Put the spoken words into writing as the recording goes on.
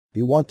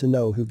You want to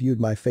know who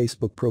viewed my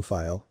Facebook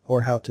profile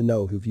or how to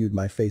know who viewed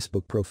my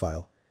Facebook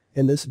profile.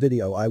 In this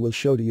video I will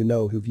show you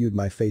know who viewed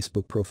my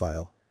Facebook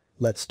profile.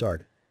 Let's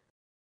start.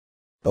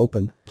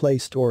 Open Play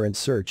Store and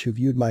search who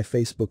viewed my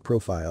Facebook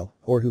profile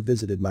or who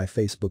visited my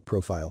Facebook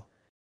profile.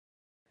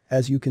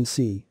 As you can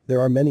see,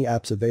 there are many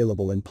apps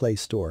available in Play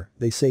Store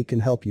they say can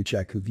help you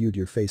check who viewed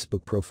your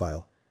Facebook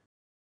profile.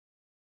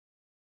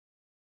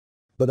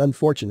 But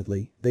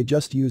unfortunately, they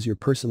just use your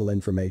personal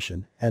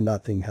information and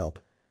nothing help.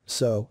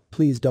 So,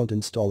 please don't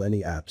install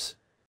any apps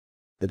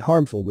that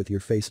harmful with your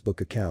Facebook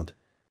account.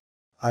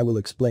 I will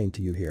explain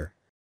to you here.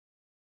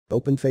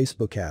 Open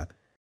Facebook app.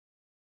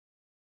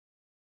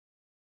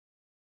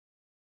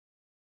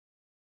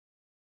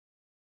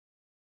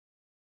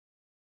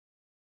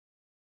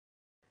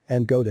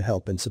 And go to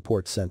Help and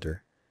Support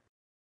Center.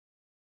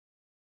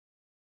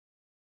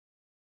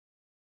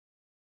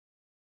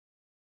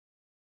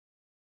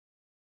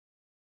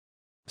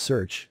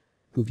 Search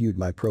who viewed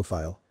my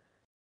profile.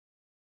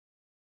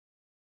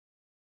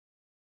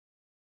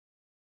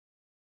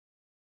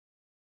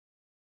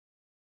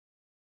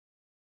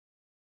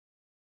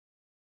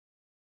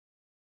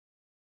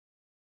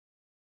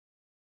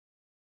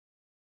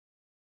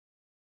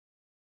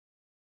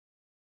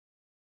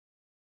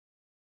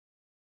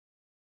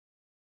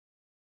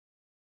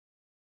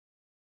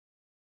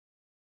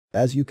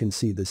 As you can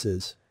see, this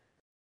is.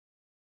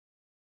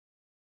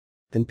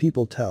 And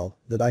people tell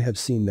that I have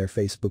seen their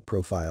Facebook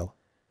profile.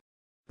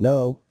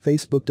 No,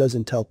 Facebook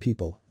doesn't tell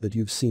people that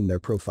you've seen their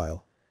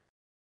profile.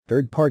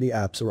 Third-party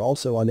apps are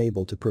also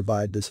unable to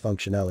provide this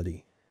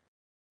functionality.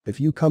 If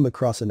you come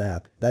across an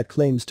app that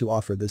claims to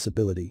offer this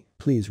ability,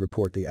 please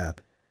report the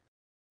app.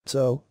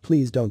 So,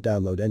 please don't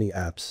download any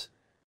apps.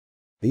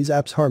 These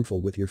apps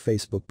harmful with your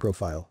Facebook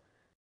profile.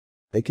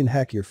 They can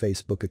hack your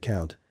Facebook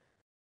account.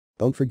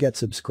 Don't forget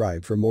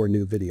subscribe for more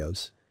new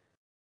videos.